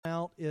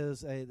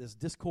is this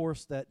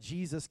discourse that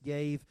Jesus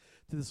gave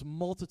to this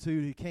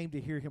multitude who came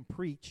to hear him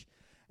preach.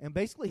 And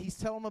basically, he's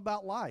telling them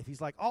about life. He's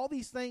like, all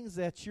these things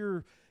that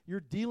you're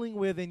dealing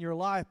with in your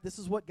life, this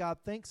is what God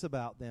thinks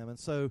about them. And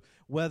so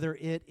whether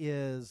it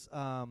is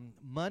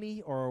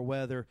money or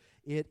whether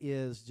it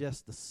is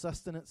just the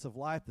sustenance of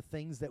life, the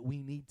things that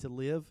we need to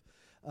live,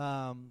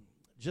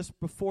 just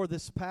before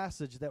this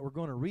passage that we're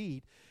going to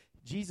read,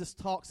 Jesus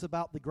talks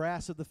about the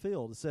grass of the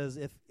field. It says,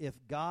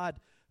 if God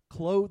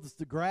clothes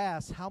the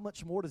grass, how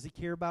much more does he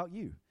care about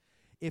you?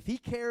 If he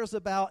cares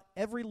about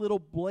every little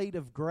blade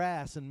of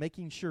grass and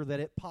making sure that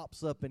it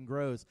pops up and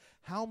grows,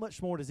 how much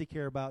more does he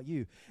care about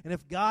you? And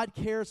if God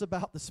cares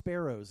about the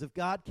sparrows, if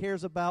God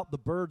cares about the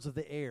birds of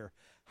the air,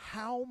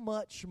 how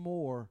much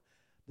more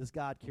does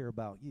God care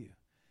about you?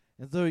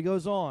 And so he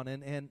goes on,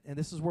 and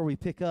this is where we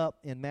pick up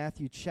in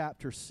Matthew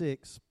chapter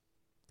 6,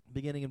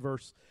 beginning in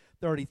verse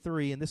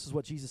 33, and this is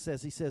what Jesus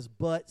says. He says,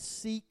 but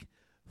seek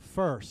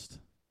first.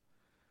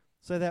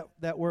 Say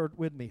that word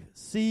with me.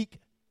 Seek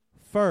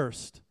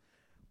first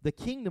the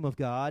kingdom of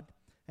God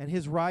and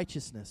his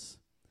righteousness,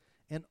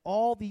 and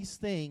all these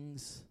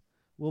things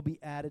will be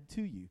added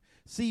to you.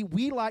 See,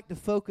 we like to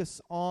focus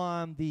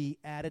on the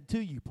added to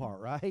you part,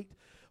 right?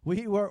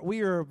 We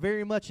are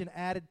very much an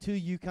added to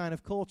you kind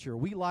of culture.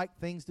 We like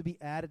things to be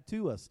added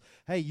to us.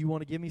 Hey, you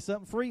want to give me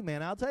something free,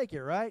 man? I'll take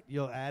it, right?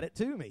 You'll add it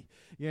to me.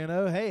 You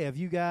know, hey, have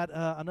you got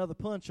another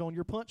punch on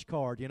your punch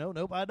card? You know,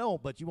 nope, I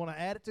don't, but you want to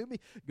add it to me?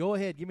 Go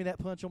ahead, give me that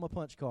punch on my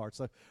punch card.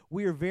 So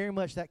we are very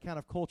much that kind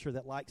of culture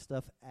that likes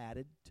stuff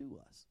added to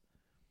us.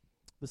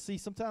 But see,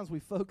 sometimes we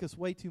focus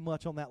way too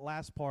much on that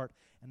last part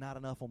and not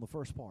enough on the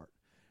first part,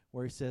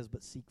 where he says,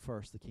 but seek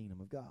first the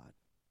kingdom of God.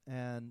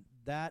 And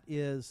that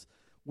is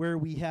where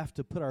we have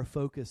to put our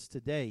focus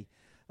today.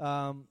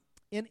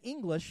 In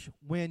English,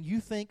 when you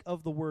think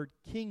of the word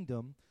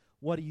kingdom,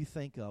 what do you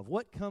think of?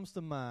 What comes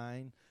to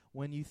mind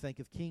when you think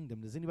of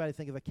kingdom? Does anybody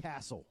think of a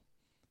castle?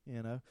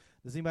 You know,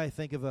 does anybody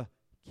think of a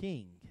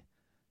king?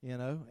 You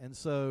know, and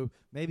so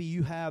maybe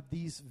you have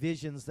these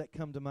visions that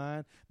come to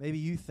mind. Maybe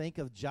you think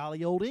of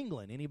jolly old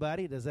England.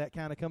 Anybody? Does that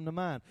kind of come to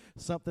mind?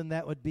 Something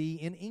that would be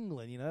in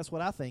England. You know, that's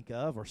what I think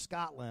of, or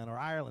Scotland or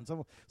Ireland,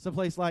 some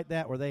place like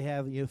that where they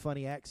have, you know,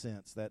 funny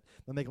accents that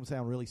make them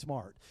sound really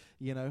smart.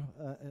 You know,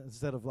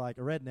 instead of like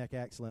a redneck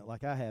accent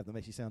like I have that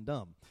makes you sound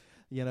dumb.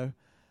 You know,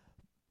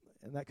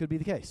 and that could be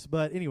the case.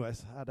 But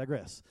anyways, I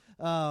digress.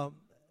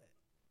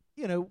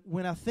 You know,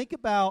 when I think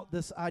about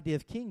this idea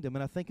of kingdom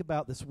and I think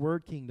about this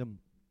word kingdom,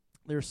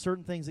 there are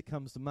certain things that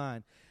comes to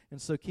mind.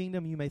 And so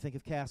kingdom, you may think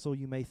of castle,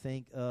 you may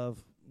think of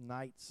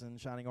knights and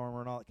shining armor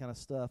and all that kind of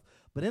stuff.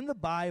 But in the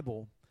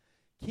Bible,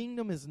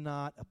 kingdom is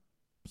not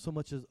so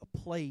much as a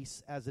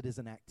place as it is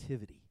an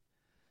activity.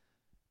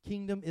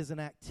 Kingdom is an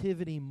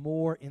activity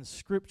more in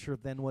Scripture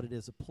than what it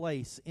is a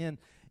place. In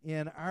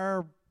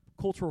our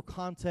cultural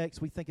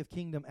context, we think of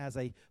kingdom as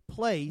a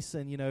place,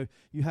 and, you know,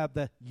 you have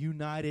the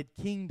United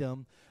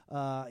Kingdom,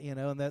 you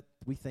know, and that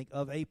we think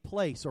of a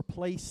place or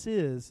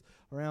places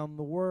around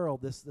the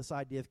world, this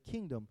idea of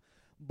kingdom.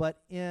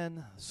 But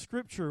in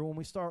Scripture, when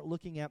we start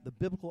looking at the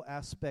biblical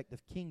aspect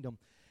of kingdom,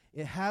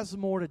 it has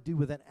more to do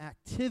with an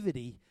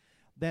activity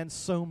than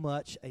so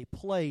much a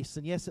place.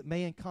 And yes, it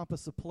may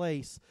encompass a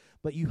place,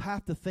 but you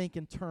have to think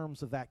in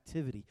terms of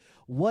activity.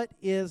 What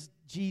is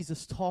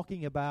Jesus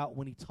talking about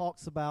when he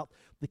talks about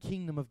the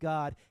kingdom of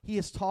God? He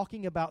is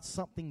talking about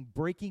something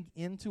breaking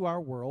into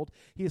our world.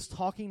 He is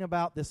talking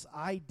about this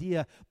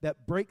idea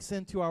that breaks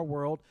into our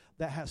world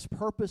that has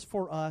purpose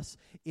for us.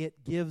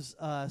 It gives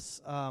us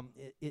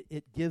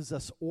it gives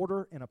us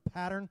order and a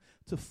pattern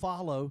to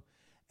follow.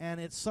 And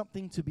it's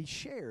something to be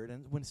shared.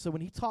 And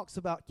when he talks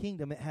about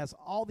kingdom, it has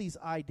all these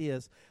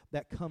ideas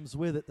that comes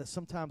with it that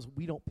sometimes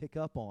we don't pick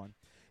up on.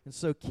 And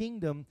so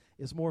kingdom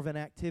is more of an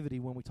activity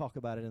when we talk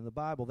about it in the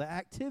Bible. The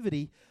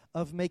activity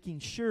of making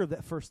sure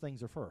that first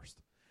things are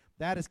first.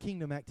 That is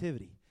kingdom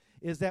activity.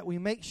 Is that we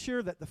make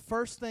sure that the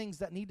first things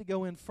that need to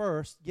go in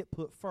first get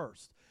put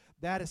first.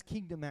 That is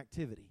kingdom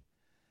activity.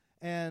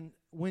 And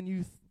when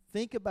you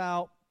think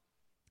about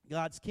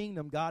God's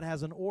kingdom, God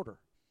has an order.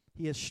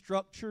 He has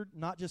structured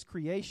not just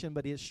creation,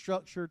 but he has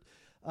structured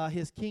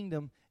his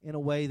kingdom in a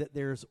way that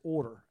there's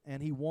order,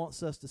 and he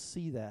wants us to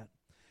see that.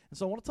 And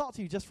so I want to talk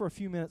to you just for a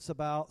few minutes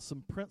about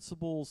some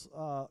principles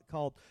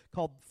called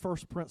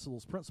first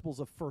principles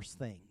of first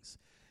things.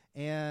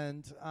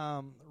 And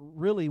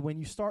really, when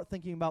you start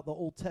thinking about the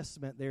Old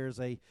Testament, there's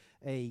a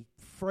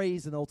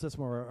phrase in the Old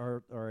Testament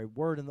or a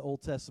word in the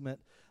Old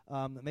Testament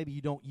that maybe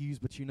you don't use,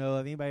 but you know.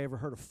 Have anybody ever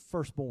heard of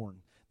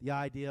firstborn? The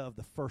idea of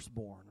the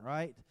firstborn,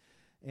 right?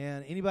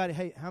 And anybody,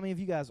 hey, how many of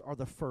you guys are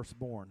the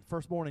firstborn?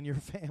 Firstborn in your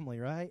family,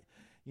 right?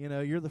 You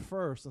know, you're the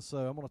first. And so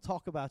I'm going to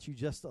talk about you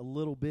just a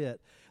little bit.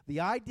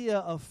 The idea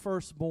of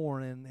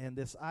firstborn and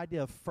this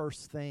idea of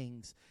first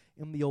things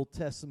in the Old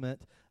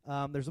Testament,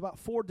 there's about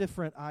 4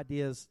 different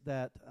ideas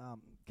that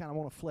kind of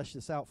want to flesh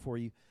this out for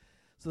you.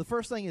 So the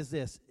first thing is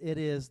this. It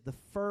is the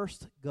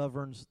first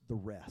governs the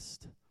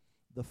rest.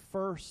 The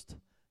first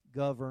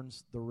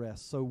governs the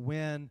rest. So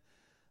when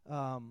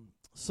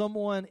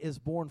someone is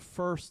born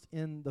first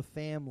in the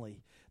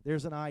family,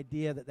 there's an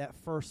idea that that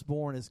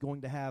firstborn is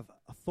going to have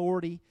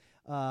authority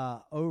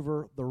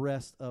over the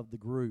rest of the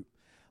group.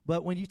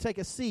 But when you take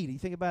a seed, you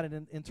think about it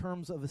in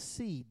terms of a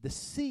seed. The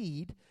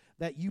seed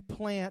that you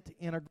plant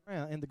in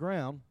the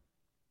ground,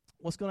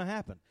 what's going to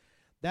happen?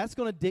 That's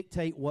going to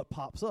dictate what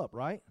pops up,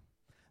 right?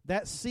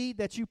 That seed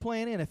that you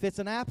plant in, if it's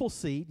an apple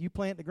seed, you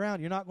plant in the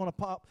ground, you're not going to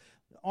pop,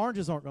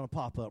 oranges aren't going to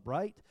pop up,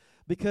 right?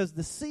 Because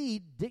the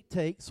seed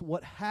dictates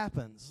what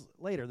happens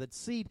later. The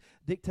seed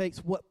dictates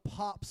what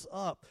pops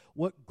up,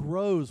 what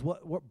grows,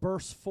 what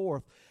bursts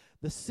forth.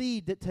 The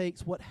seed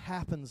dictates what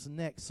happens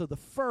next. So the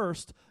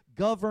first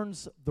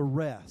governs the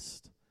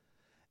rest.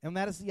 And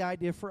that is the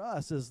idea for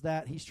us, is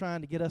that he's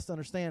trying to get us to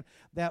understand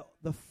that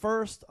the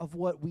first of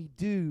what we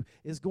do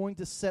is going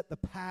to set the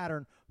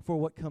pattern for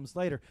what comes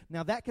later.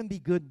 Now, that can be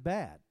good and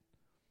bad.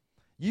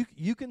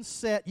 You can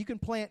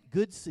plant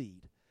good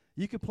seed.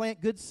 You can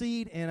plant good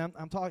seed, and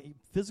I'm talking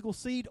physical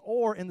seed,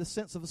 or in the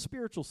sense of a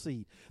spiritual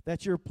seed,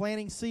 that you're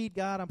planting seed.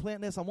 God, I'm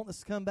planting this. I want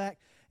this to come back,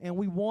 and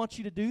we want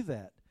you to do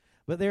that.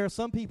 But there are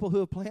some people who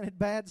have planted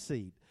bad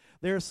seed.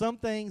 There are some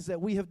things that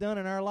we have done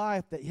in our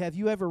life that, have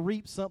you ever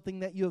reaped something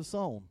that you have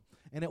sown,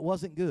 and it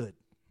wasn't good?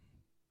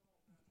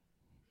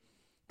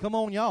 Come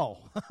on,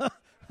 y'all.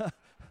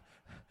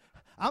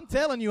 I'm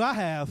telling you, I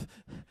have.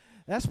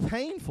 That's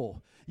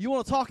painful. You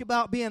want to talk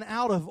about being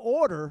out of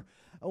order?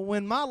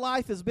 When my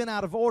life has been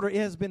out of order, it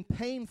has been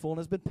painful, and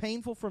it's been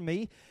painful for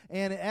me,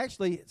 and it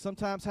actually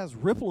sometimes has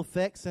ripple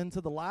effects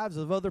into the lives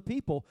of other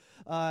people,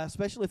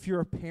 especially if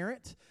you're a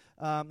parent,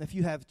 if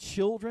you have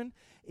children,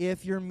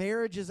 if your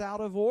marriage is out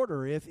of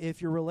order,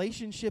 if your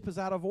relationship is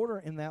out of order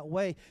in that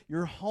way,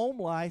 your home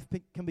life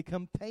can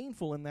become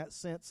painful in that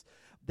sense,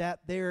 that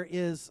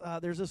there's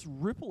this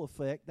ripple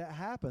effect that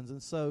happens.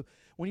 And so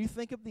when you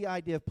think of the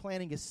idea of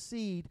planting a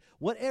seed,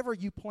 whatever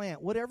you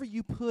plant, whatever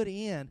you put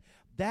in,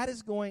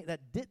 that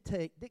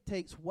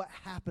dictates what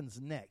happens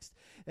next.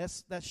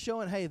 That's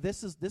showing, hey,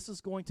 this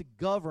is going to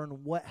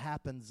govern what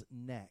happens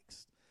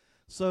next.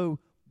 So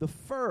the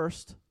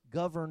first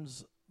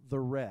governs the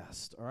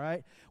rest. All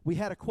right. We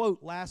had a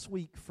quote last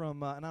week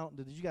from,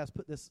 did you guys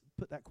put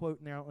that quote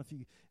in there? I don't know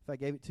if I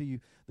gave it to you.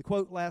 The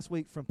quote last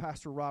week from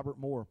Pastor Robert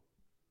Moore.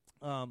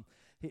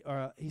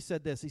 He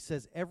said this. He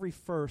says, every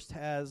first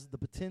has the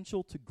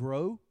potential to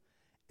grow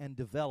and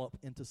develop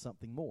into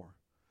something more.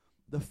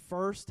 The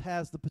first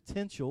has the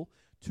potential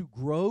to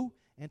grow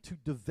and to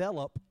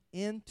develop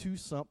into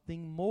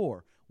something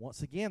more.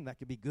 Once again, that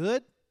could be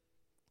good,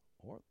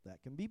 or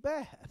that can be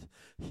bad.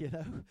 You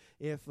know,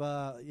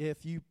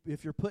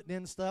 if you're putting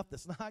in stuff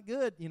that's not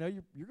good, you know,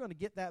 you're going to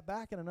get that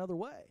back in another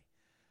way.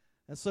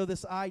 And so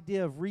this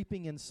idea of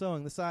reaping and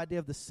sowing, this idea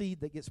of the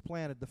seed that gets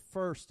planted, the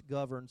first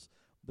governs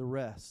the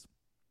rest.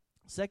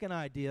 Second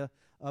idea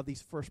of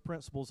these first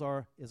principles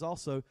is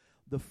also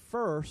the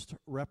first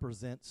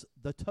represents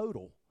the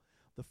total.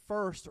 The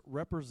first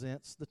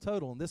represents the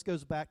total. And this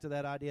goes back to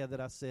that idea that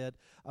I said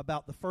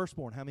about the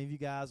firstborn. How many of you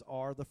guys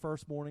are the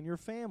firstborn in your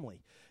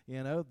family?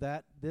 You know,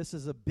 that this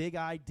is a big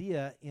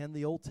idea in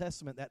the Old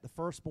Testament, that the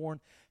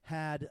firstborn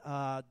had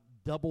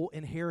double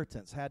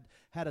inheritance, had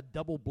a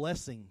double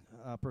blessing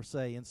per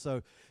se. And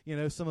so, you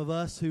know, some of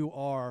us who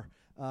are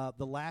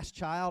the last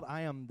child,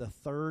 I am the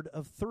third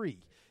of three.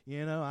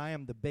 You know, I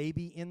am the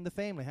baby in the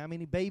family. How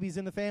many babies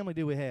in the family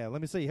do we have? Let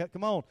me see.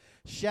 Come on.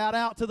 Shout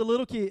out to the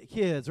little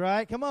kids,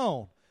 right? Come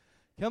on.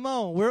 Come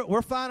on.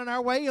 We're finding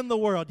our way in the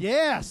world.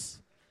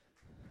 Yes.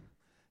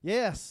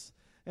 Yes.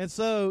 And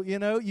so, you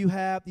know, you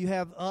have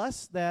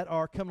us that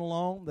are coming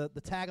along,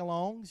 the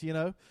tag-alongs, you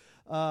know.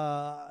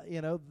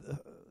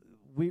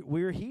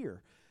 We're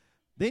here.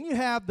 Then you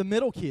have the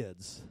middle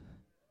kids.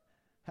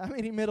 How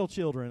many middle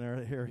children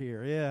are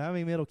here? Yeah, how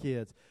many middle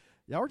kids?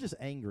 Y'all are just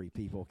angry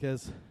people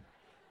because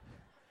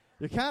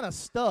you're kind of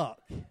stuck.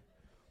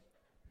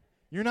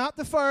 You're not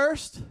the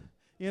first,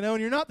 you know,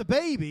 and you're not the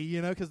baby,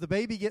 you know, because the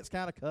baby gets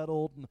kind of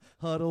cuddled and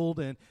huddled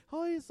and,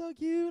 oh, he's so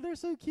cute, they're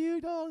so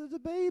cute, oh, there's a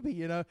baby,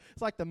 you know.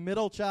 It's like the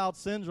middle child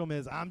syndrome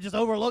is, I'm just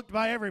overlooked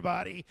by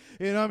everybody,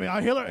 you know. I mean,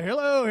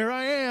 hello, here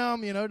I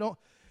am, you know.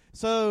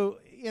 So,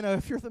 you know,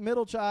 if you're the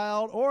middle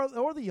child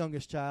or the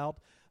youngest child,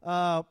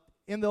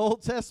 in the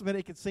Old Testament,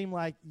 it could seem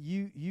like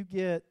you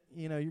get,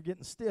 you know, you're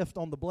getting stiffed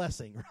on the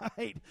blessing,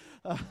 right?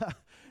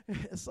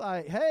 It's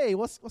like, hey,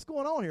 what's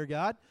going on here,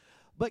 God?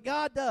 But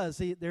God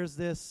does. There's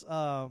this,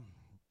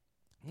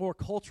 more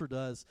culture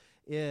does,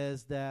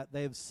 is that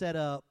they've set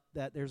up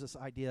that there's this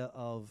idea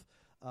of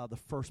the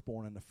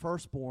firstborn, and the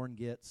firstborn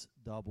gets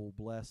double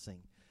blessing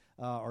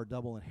or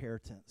double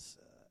inheritance,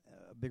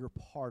 a bigger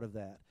part of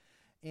that.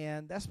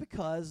 And that's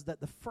because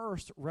that the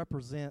first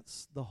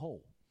represents the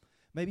whole.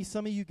 Maybe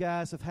some of you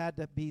guys have had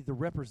to be the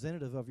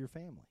representative of your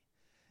family.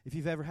 If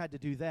you've ever had to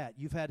do that,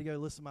 you've had to go,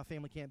 listen, my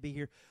family can't be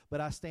here, but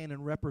I stand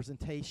in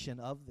representation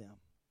of them.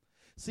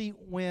 See,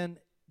 when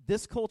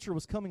this culture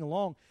was coming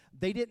along,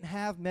 they didn't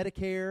have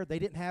Medicare, they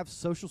didn't have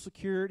Social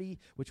Security,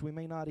 which we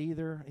may not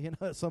either,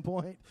 at some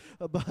point.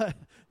 But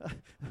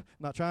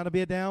not trying to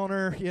be a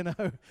downer,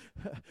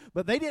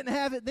 but they didn't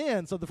have it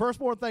then. So the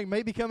firstborn thing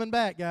may be coming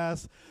back,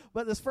 guys.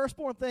 But this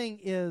firstborn thing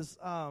is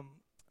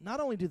not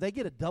only do they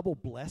get a double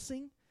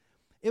blessing,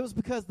 it was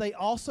because they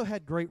also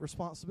had great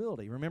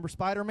responsibility. Remember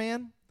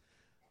Spider-Man?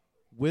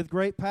 With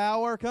great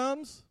power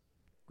comes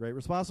great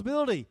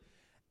responsibility.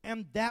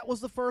 And that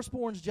was the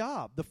firstborn's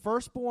job. The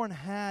firstborn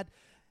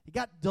he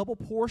got double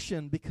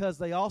portion because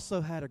they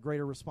also had a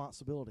greater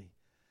responsibility.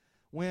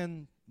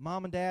 When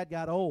mom and dad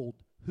got old,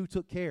 who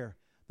took care?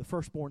 The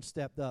firstborn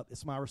stepped up.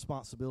 It's my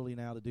responsibility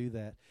now to do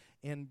that.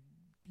 And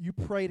you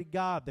pray to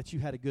God that you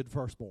had a good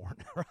firstborn,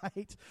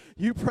 right?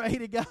 You pray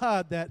to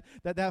God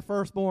that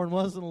firstborn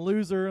wasn't a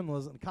loser and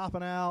wasn't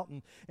copping out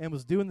and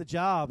was doing the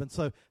job. And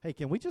so, hey,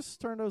 can we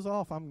just turn those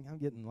off? I'm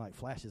getting like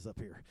flashes up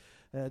here.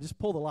 Just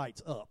pull the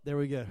lights up. There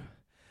we go.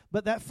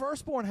 But that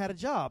firstborn had a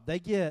job. They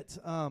get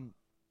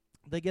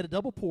a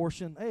double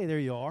portion. Hey, there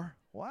you are.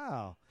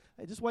 Wow.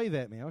 Hey, just wave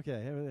at me.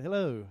 Okay.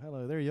 Hello.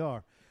 There you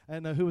are. I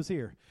didn't know who was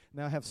here.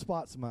 Now I have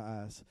spots in my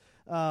eyes.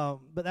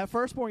 But that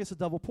firstborn gets a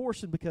double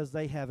portion because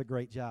they have a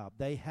great job.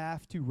 They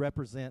have to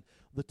represent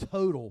the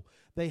total.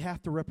 They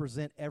have to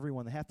represent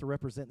everyone. They have to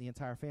represent the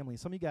entire family. And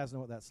some of you guys know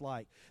what that's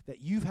like,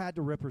 that you've had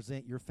to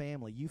represent your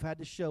family. You've had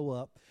to show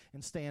up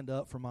and stand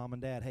up for mom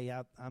and dad. Hey,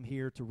 I'm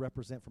here to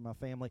represent for my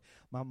family.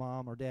 My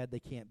mom or dad, they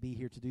can't be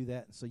here to do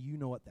that. And so you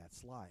know what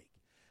that's like.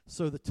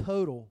 So the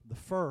total, the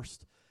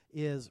first,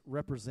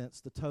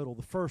 represents the total.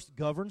 The first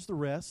governs the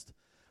rest.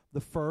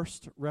 The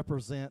first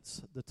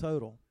represents the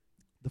total.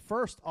 The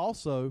first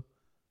also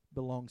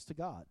belongs to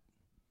God.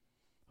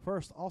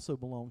 First also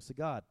belongs to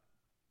God.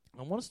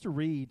 I want us to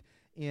read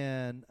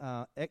in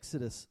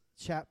Exodus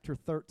chapter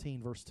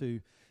 13, verse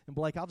 2. And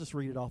Blake, I'll just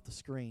read it off the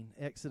screen.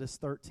 Exodus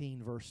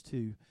 13, verse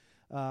 2.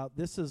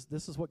 This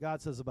is what God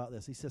says about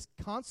this. He says,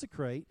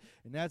 consecrate,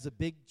 and that's a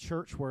big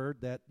church word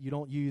that you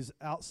don't use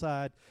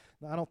outside.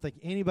 I don't think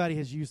anybody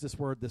has used this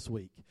word this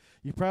week.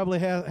 You probably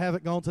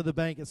haven't gone to the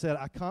bank and said,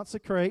 I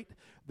consecrate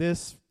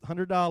this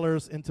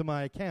 $100 into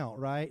my account,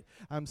 right?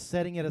 I'm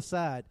setting it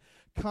aside.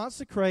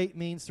 Consecrate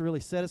means to really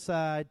set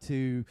aside,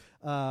 to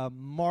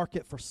mark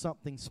it for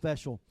something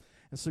special.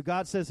 And so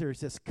God says here, he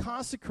says,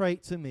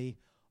 consecrate to me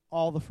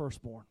all the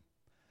firstborn.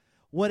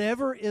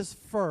 Whatever is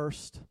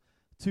first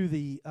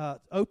to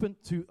open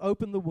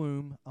the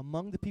womb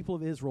among the people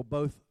of Israel,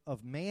 both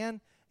of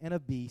man and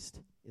of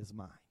beast, is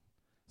mine.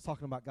 It's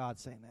talking about God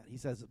saying that. He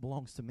says it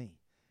belongs to me.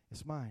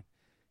 It's mine.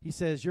 He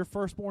says your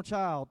firstborn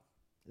child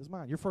is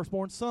mine. Your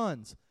firstborn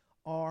sons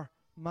are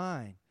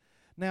mine.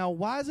 Now,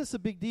 why is this a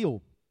big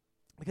deal?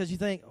 Because you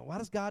think, why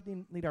does God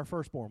need our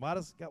firstborn? Why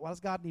does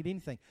God need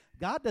anything?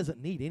 God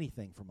doesn't need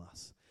anything from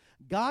us.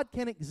 God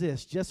can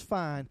exist just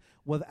fine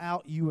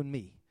without you and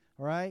me,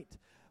 all right?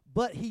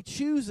 But he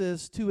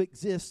chooses to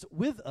exist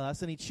with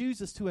us, and he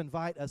chooses to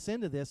invite us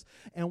into this.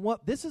 And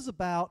what this is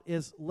about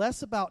is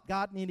less about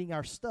God needing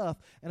our stuff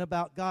and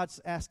about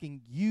God's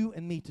asking you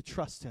and me to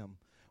trust him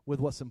with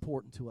what's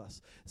important to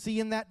us. See,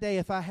 in that day,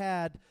 if I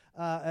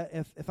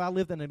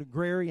lived in an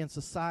agrarian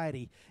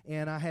society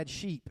and I had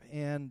sheep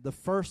and the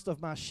first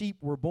of my sheep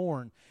were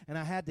born and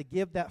I had to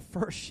give that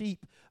first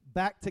sheep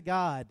back to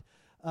God,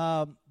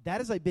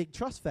 that is a big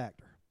trust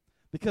factor.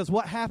 Because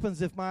what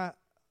happens if my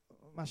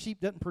sheep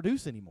doesn't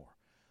produce anymore?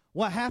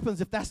 What happens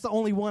if that's the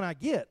only one I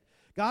get?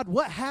 God,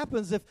 what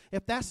happens if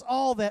that's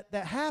all that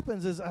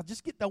happens is I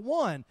just get the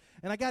one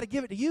and I got to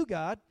give it to you,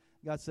 God?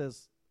 God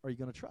says, are you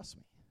going to trust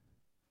me?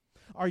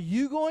 Are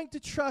you going to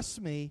trust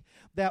me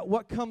that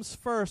what comes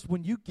first,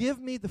 when you give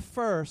me the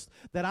first,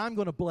 that I'm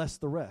going to bless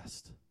the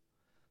rest?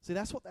 See,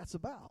 that's what that's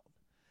about,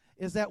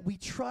 is that we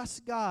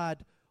trust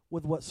God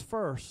with what's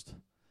first,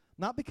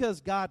 not because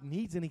God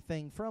needs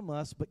anything from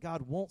us, but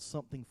God wants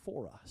something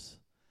for us.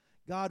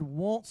 God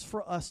wants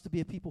for us to be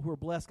a people who are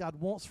blessed. God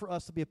wants for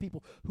us to be a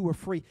people who are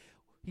free.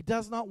 He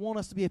does not want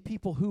us to be a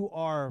people who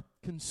are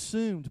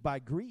consumed by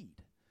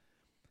greed.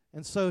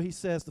 And so he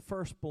says, the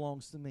first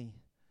belongs to me.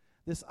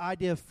 This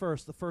idea of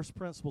first, the first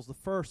principles, the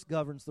first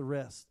governs the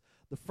rest.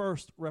 The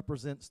first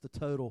represents the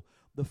total.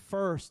 The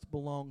first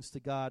belongs to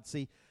God.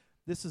 See,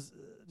 this is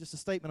just a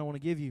statement I want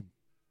to give you.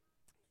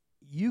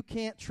 You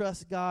can't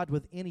trust God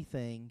with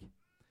anything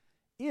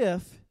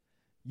if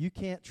you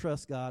can't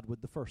trust God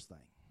with the first thing.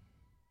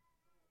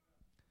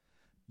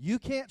 You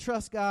can't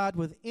trust God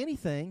with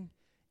anything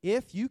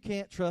if you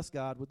can't trust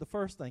God with the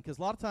first thing. Because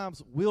a lot of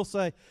times we'll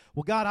say,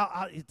 well, God,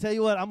 I'll tell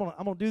you what, I'm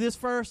gonna do this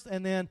first,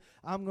 and then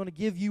I'm going to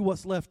give you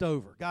what's left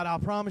over. God, I'll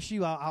promise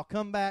you I'll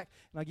come back,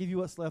 and I'll give you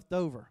what's left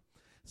over.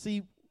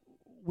 See,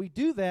 we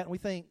do that, and we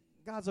think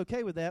God's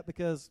okay with that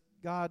because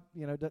God,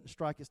 doesn't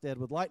strike us dead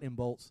with lightning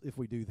bolts if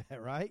we do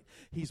that, right?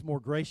 He's more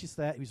gracious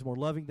than that. He's more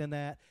loving than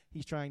that.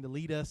 He's trying to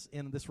lead us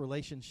in this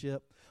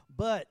relationship.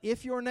 But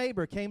if your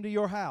neighbor came to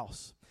your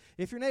house,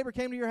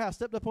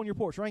 stepped up on your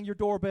porch, rang your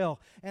doorbell,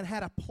 and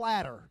had a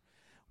platter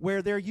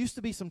where there used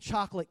to be some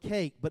chocolate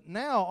cake, but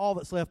now all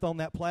that's left on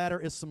that platter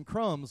is some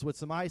crumbs with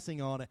some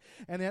icing on it.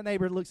 And that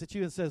neighbor looks at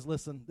you and says,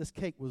 listen, this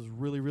cake was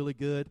really, really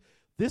good.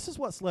 This is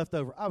what's left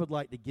over. I would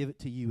like to give it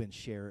to you and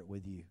share it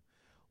with you.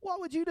 What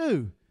would you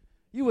do?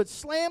 You would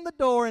slam the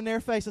door in their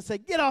face and say,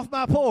 get off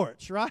my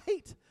porch,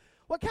 right?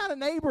 What kind of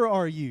neighbor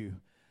are you?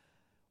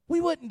 We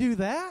wouldn't do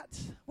that.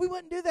 We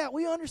wouldn't do that.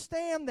 We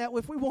understand that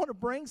if we want to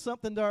bring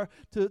something to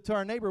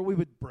our neighbor, we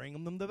would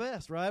bring them the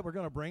best, right? We're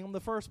going to bring them the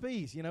first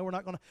piece. You know, we're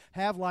not going to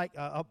have like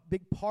a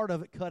big part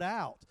of it cut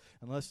out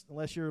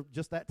unless you're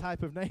just that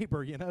type of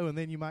neighbor, you know, and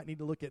then you might need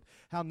to look at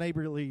how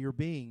neighborly you're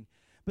being.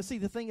 But see,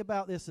 the thing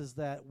about this is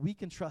that we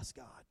can trust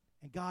God,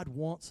 and God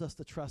wants us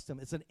to trust Him.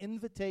 It's an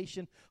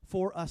invitation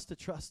for us to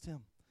trust Him.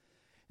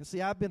 And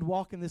see, I've been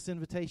walking this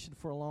invitation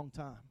for a long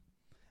time,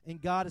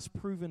 and God has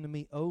proven to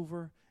me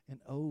over and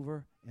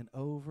over and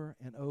over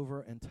and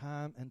over and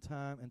time and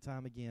time and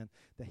time again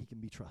that He can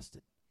be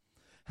trusted.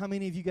 How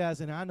many of you guys,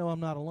 and I know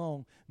I'm not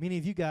alone, many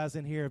of you guys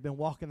in here have been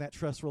walking that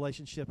trust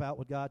relationship out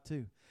with God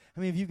too. How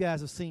many of you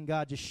guys have seen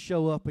God just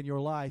show up in your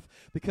life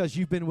because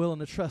you've been willing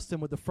to trust Him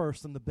with the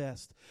first and the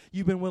best?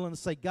 You've been willing to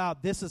say, God,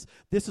 this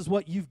is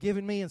what you've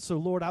given me, and so,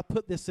 Lord, I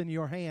put this in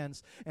your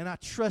hands, and I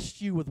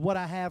trust you with what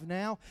I have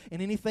now,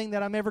 and anything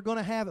that I'm ever going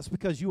to have, it's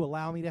because you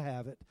allow me to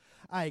have it.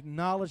 I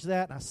acknowledge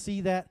that, and I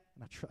see that,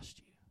 and I trust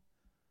you.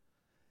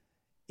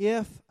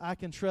 If I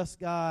can trust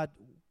God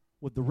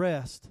with the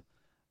rest,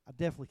 I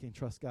definitely can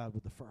trust God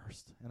with the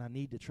first, and I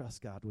need to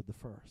trust God with the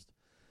first.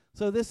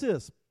 So this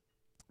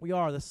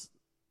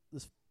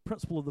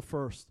principle of the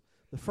first.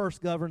 The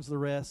first governs the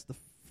rest.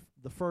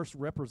 The first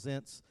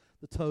represents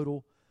the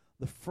total.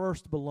 The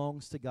first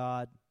belongs to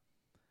God.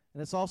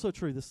 And it's also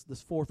true,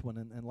 this fourth one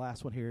and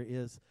last one here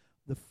is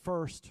the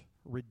first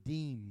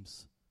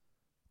redeems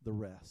the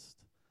rest.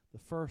 The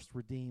first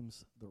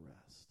redeems the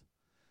rest.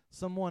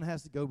 Someone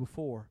has to go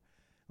before.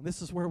 And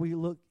this is where we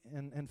look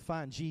and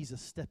find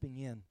Jesus stepping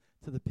in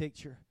to the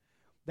picture.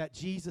 That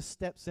Jesus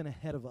steps in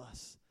ahead of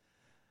us.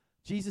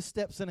 Jesus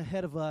steps in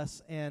ahead of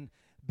us and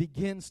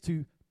begins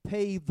to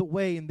pave the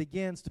way and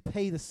begins to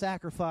pay the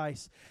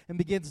sacrifice and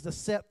begins to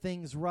set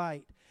things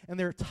right. And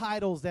there are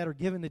titles that are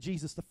given to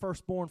Jesus, the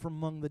firstborn from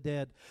among the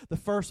dead, the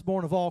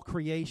firstborn of all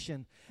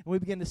creation. And we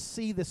begin to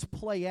see this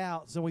play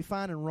out. So we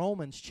find in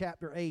Romans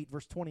chapter 8,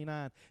 verse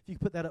 29. If you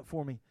could put that up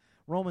for me.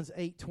 Romans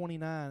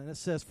 8:29, and it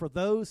says, for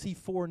those He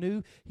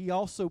foreknew, He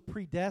also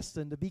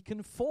predestined to be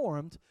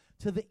conformed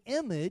to the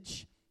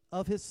image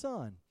of His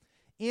Son.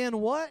 In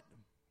what?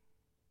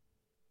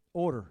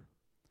 Order.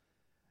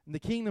 And the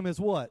kingdom is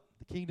what?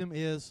 The kingdom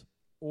is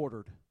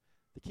ordered.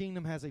 The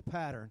kingdom has a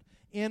pattern.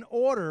 In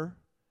order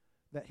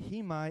that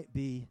He might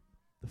be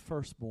the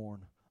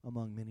firstborn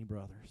among many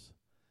brothers.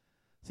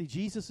 See,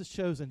 Jesus is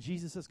chosen.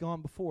 Jesus has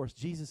gone before us.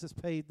 Jesus has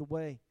paved the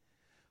way.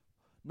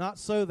 Not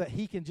so that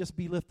He can just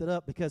be lifted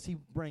up because He's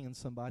bringing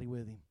somebody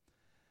with Him.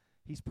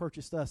 He's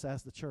purchased us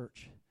as the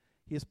church.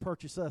 He has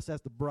purchased us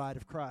as the bride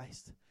of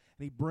Christ.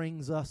 And He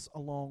brings us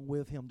along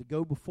with Him to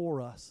go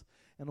before us.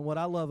 And what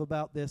I love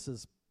about this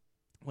is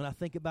when I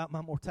think about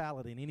my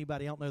mortality, and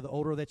anybody out there, the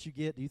older that you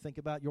get, do you think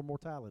about your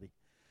mortality?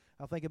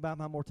 I think about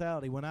my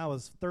mortality. When I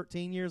was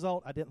 13 years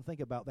old, I didn't think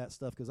about that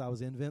stuff because I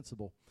was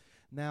invincible.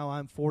 Now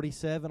I'm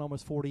 47,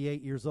 almost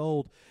 48 years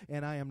old,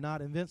 and I am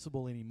not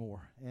invincible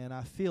anymore. And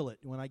I feel it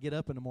when I get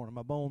up in the morning.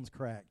 My bones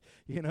crack.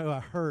 You know,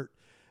 I hurt.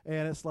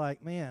 And it's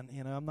like, man,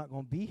 you know, I'm not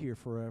going to be here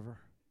forever.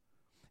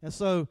 And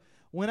so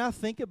when I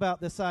think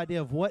about this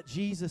idea of what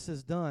Jesus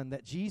has done,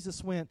 that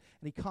Jesus went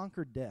and He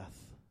conquered death.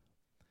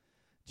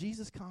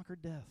 Jesus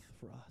conquered death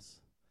for us.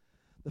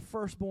 The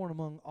firstborn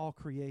among all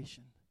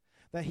creation.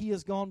 That He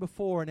has gone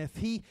before, and if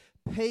He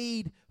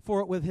paid for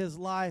it with His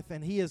life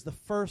and He is the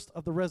first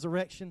of the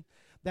resurrection,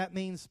 that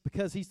means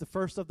because He's the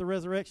first of the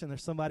resurrection,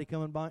 there's somebody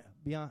coming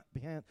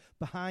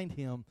behind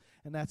Him,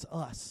 and that's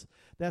us.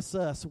 That's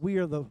us. We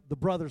are the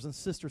brothers and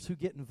sisters who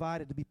get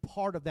invited to be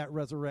part of that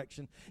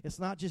resurrection. It's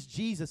not just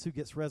Jesus who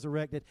gets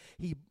resurrected.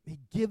 He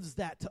gives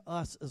that to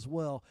us as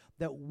well,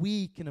 that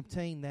we can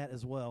obtain that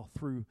as well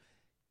through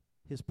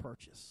His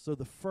purchase. So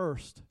the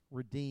first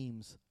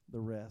redeems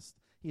the rest.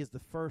 He is the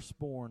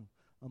firstborn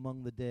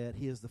among the dead.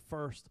 He is the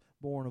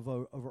firstborn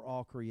over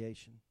all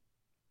creation.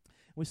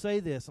 We say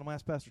this, and I'm going to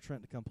ask Pastor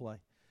Trent to come play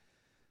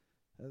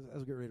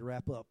as we get ready to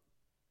wrap up.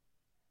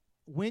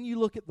 When you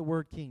look at the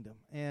word kingdom,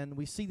 and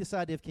we see this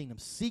idea of kingdom,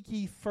 seek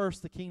ye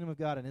first the kingdom of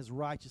God and His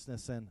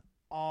righteousness, and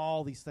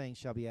all these things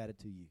shall be added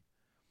to you.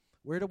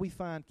 Where do we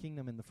find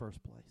kingdom in the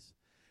first place?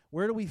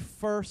 Where do we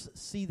first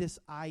see this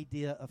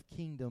idea of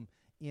kingdom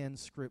in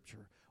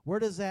Scripture? Where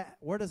does that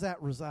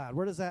reside?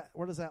 Where does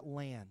that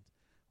land?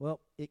 Well,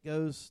 it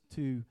goes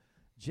to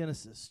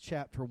Genesis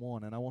chapter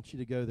 1, and I want you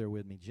to go there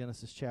with me.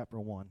 Genesis chapter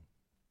 1.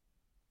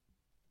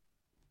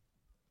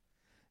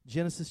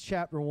 Genesis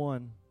chapter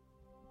 1,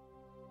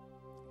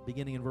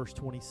 beginning in verse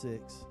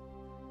 26.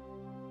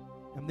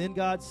 And then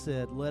God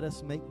said, let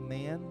us make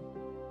man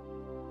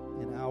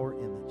in our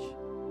image,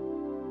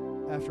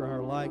 after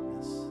our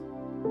likeness,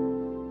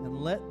 and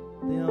let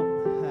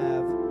them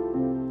have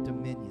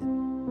dominion.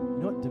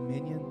 You know what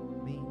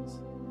dominion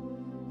means?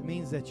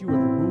 means that you are the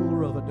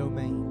ruler of a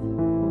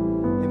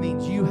domain. It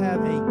means you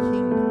have a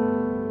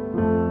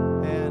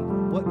kingdom.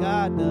 And what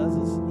God does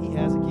is He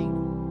has a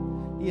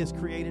kingdom. He has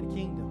created a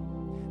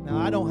kingdom. Now,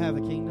 I don't have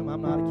a kingdom.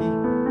 I'm not a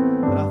king.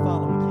 But I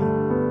follow a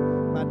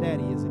king. My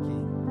daddy is a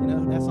king. You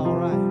know, that's all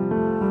right.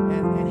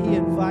 And He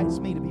invites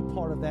me to be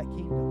part of that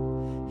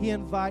kingdom. He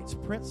invites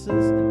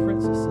princes and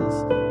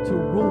princesses to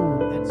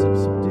rule and to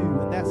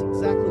subdue. And that's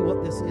exactly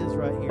what this is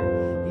right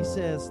here. He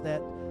says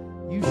that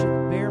you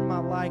should bear my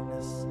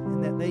likeness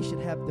and that they should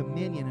have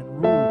dominion and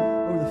rule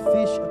over the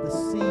fish of the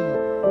sea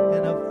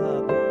and of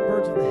the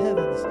birds of the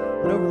heavens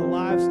and over the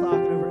livestock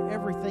and over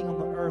everything on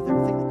the earth,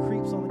 everything that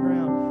creeps on the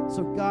ground.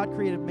 So God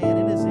created man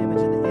in His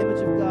image. In the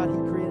image of God, He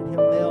created him,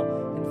 male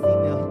and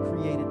female. He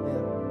created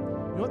them.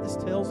 You know what this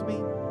tells me?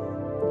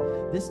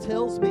 This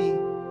tells me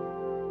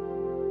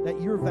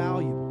that you're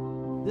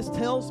valuable. This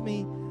tells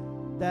me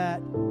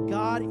that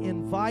God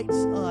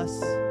invites us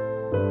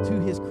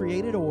to His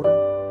created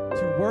order,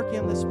 to work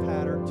in this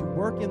pattern, to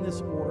work in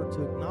this order,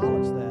 to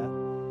acknowledge that.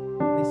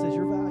 And He says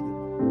you're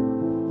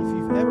valuable. If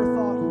you've ever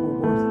thought you were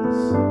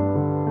worthless,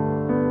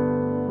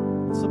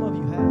 and some of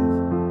you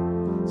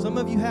have. Some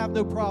of you have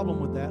no problem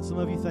with that. Some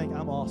of you think,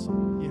 I'm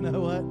awesome. You know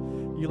what?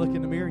 You look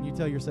in the mirror and you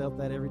tell yourself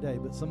that every day.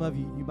 But some of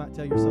you, you might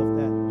tell yourself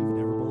that and you've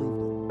never believed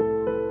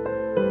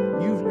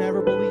it. You've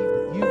never believed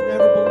it. You've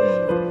never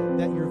believed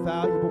that you're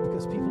valuable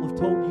because people have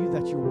told you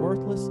that you're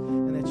worthless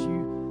and that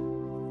you're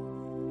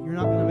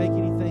not going to make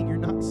anything, you're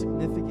not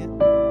significant.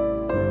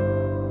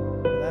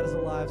 But that is a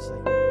lie of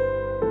Satan.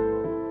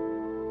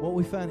 What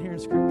we find here in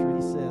Scripture,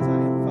 He says, I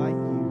invite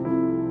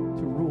you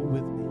to rule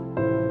with me.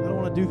 I don't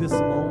want to do this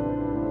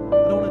alone.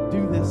 I don't want to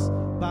do this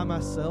by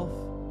myself.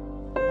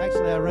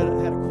 Actually, I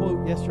had a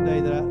quote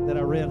yesterday that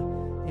I read,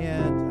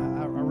 and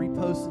I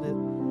reposted it,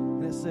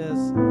 and it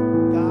says,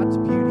 God's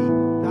beauty,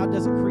 God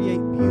doesn't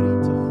create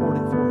beauty to hoard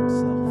it for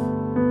Himself.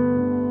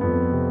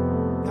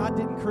 God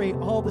didn't create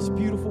all this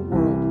beautiful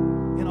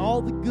world and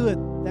all the good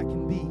that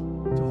can be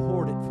to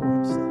hoard it for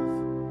Himself.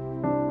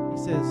 He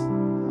says,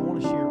 I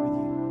want to share it with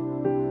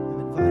you. I'm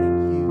inviting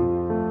you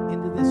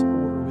into this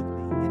order with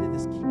me, into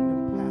this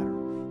kingdom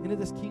pattern, into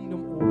this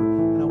kingdom order,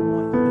 and I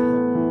want you to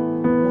help.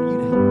 I want you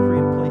to help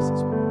create a place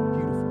that's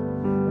beautiful.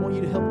 I want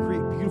you to help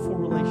create beautiful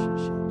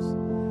relationships.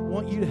 I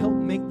want you to help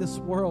make this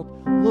world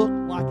look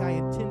like I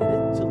intended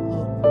it to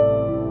look.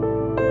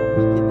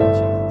 We get that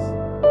chance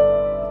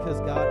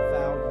because God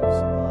values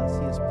us.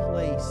 He has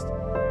placed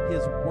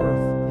His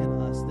worth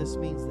in us. This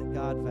means that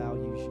God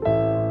values you.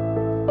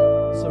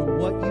 So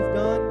what you've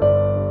done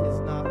is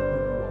not who you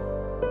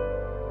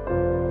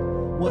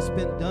are. What's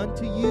been done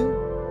to you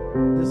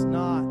does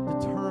not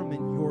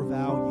determine your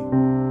value.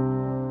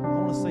 I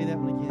want to say that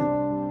one again.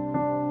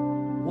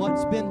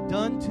 What's been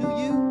done to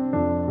you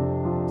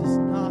does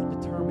not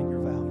determine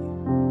your value.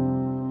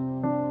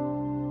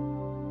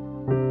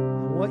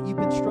 And what you've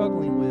been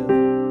struggling with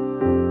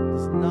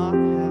does not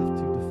have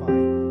to define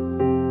you.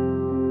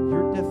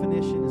 Your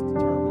definition is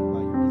determined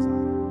by your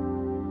designer.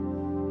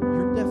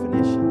 Your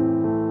definition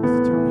is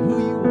determined who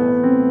you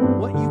are,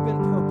 what you've been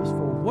purposed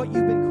for, what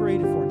you've been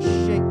created for and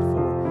shaped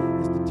for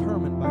is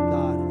determined by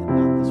God and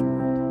not this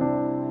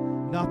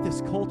world, not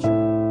this culture,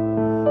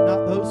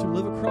 not those who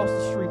live across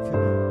the street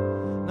from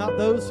you, not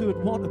those who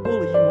would want to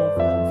bully you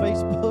on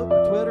Facebook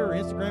or Twitter or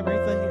Instagram or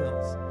anything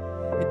else.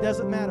 It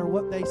doesn't matter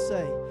what they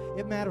say.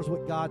 It matters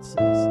what God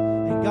says.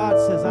 And God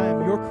says, I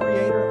am your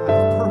creator. I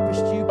have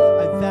purposed you.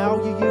 I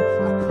value you.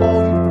 I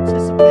call you to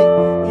participate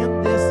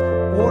in this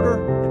order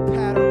and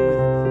pattern with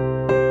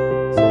me.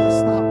 So let's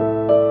stop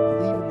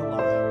believing the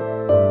lie.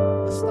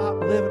 Let's stop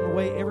living the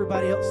way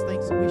everybody else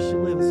thinks that we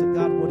should live.